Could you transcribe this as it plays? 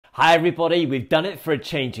Hi everybody, we've done it for a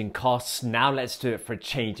change in costs, now let's do it for a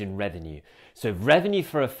change in revenue. So if revenue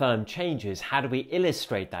for a firm changes, how do we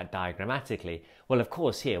illustrate that diagrammatically? Well, of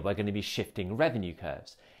course here we're going to be shifting revenue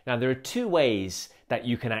curves. Now there are two ways that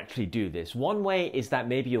you can actually do this. One way is that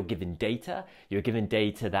maybe you're given data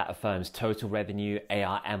that a firm's total revenue,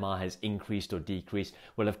 AR, MR has increased or decreased.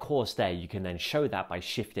 Well, of course there you can then show that by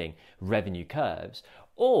shifting revenue curves.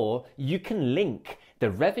 Or you can link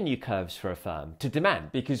the revenue curves for a firm to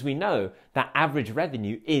demand, because we know that average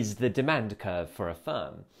revenue is the demand curve for a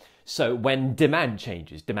firm. So when demand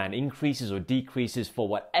changes, demand increases or decreases for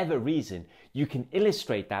whatever reason, you can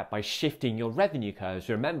illustrate that by shifting your revenue curves,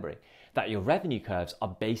 remembering that your revenue curves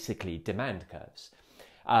are basically demand curves.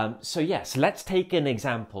 So yes, let's take an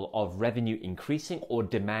example of revenue increasing or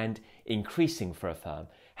demand increasing for a firm.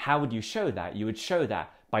 How would you show that? You would show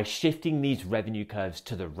that by shifting these revenue curves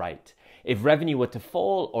to the right. If revenue were to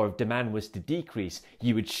fall or if demand was to decrease,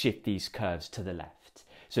 you would shift these curves to the left.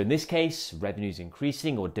 So in this case, revenue is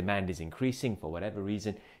increasing or demand is increasing for whatever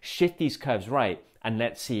reason. Shift these curves right and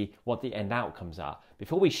let's see what the end outcomes are.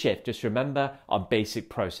 Before we shift, just remember our basic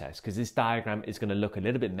process, because this diagram is going to look a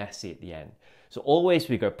little bit messy at the end. So always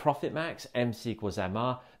we go profit max, MC equals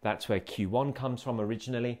MR. That's where Q1 comes from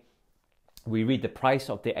originally. We read the price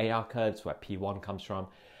of the AR curves where P1 comes from.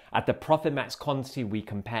 At the profit max quantity, we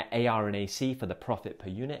compare AR and AC for the profit per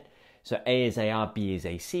unit. So A is AR, B is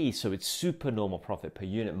AC, so it's super normal profit per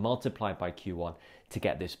unit multiplied by Q1 to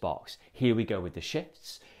get this box. Here we go with the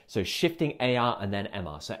shifts. So shifting AR and then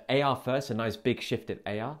MR. So AR first, a nice big shift at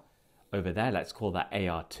AR. Over there, let's call that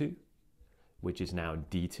AR2, which is now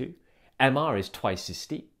D2. MR is twice as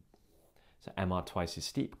steep. So MR twice as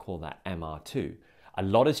steep, call that MR2. A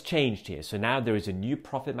lot has changed here. So now there is a new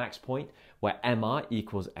profit max point where MR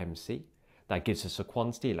equals MC. That gives us a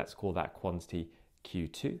quantity. Let's call that quantity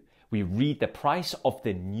Q2. We read the price of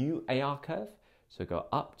the new AR curve. So go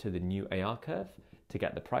up to the new AR curve to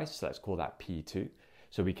get the price. So let's call that P2.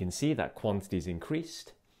 So we can see that quantity is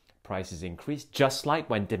increased, price is increased, just like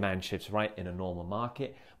when demand shifts right in a normal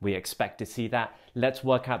market. We expect to see that. Let's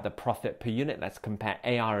work out the profit per unit. Let's compare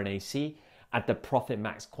AR and AC. At the profit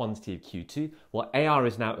max quantity of Q2, well, AR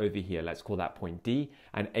is now over here. Let's call that point D.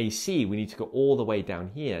 And AC, we need to go all the way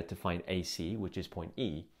down here to find AC, which is point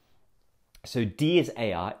E. So D is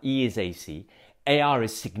AR, E is AC. AR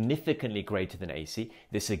is significantly greater than AC.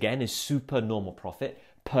 This again is super normal profit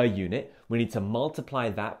per unit. We need to multiply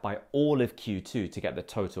that by all of Q2 to get the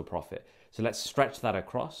total profit. So let's stretch that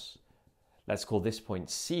across. Let's call this point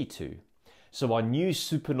C2. So our new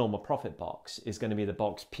supernormal profit box is going to be the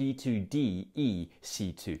box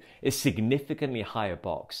P2DEC2. It's a significantly higher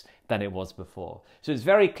box than it was before. So it's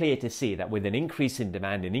very clear to see that with an increase in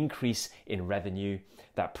demand, an increase in revenue,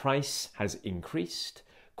 that price has increased,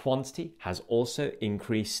 quantity has also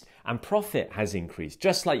increased, and profit has increased,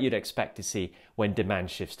 just like you'd expect to see when demand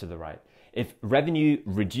shifts to the right. If revenue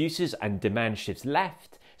reduces and demand shifts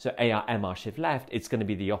left, so AR, MR shift left, it's going to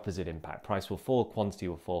be the opposite impact. Price will fall, quantity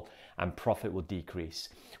will fall, and profit will decrease.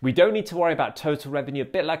 We don't need to worry about total revenue. A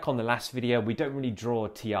bit like on the last video, we don't really draw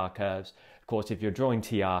TR curves. Of course, if you're drawing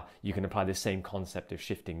TR, you can apply the same concept of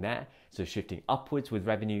shifting there. So shifting upwards with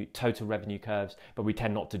revenue, total revenue curves, but we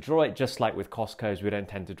tend not to draw it. Just like with cost curves, we don't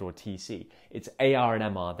tend to draw TC. It's AR and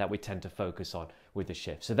MR that we tend to focus on with the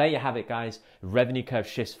shift. So there you have it, guys. Revenue curve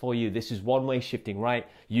shifts for you. This is one way shifting right.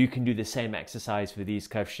 You can do the same exercise for these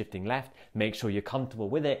curves shifting left. Make sure you're comfortable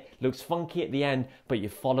with it. Looks funky at the end, but you're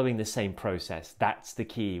following the same process. That's the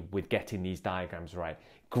key with getting these diagrams right.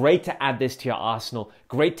 Great to add this to your arsenal.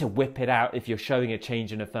 Great to whip it out if you're showing a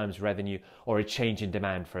change in a firm's revenue or a change in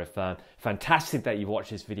demand for a firm. Fantastic that you've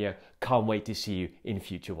watched this video. Can't wait to see you in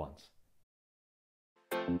future ones.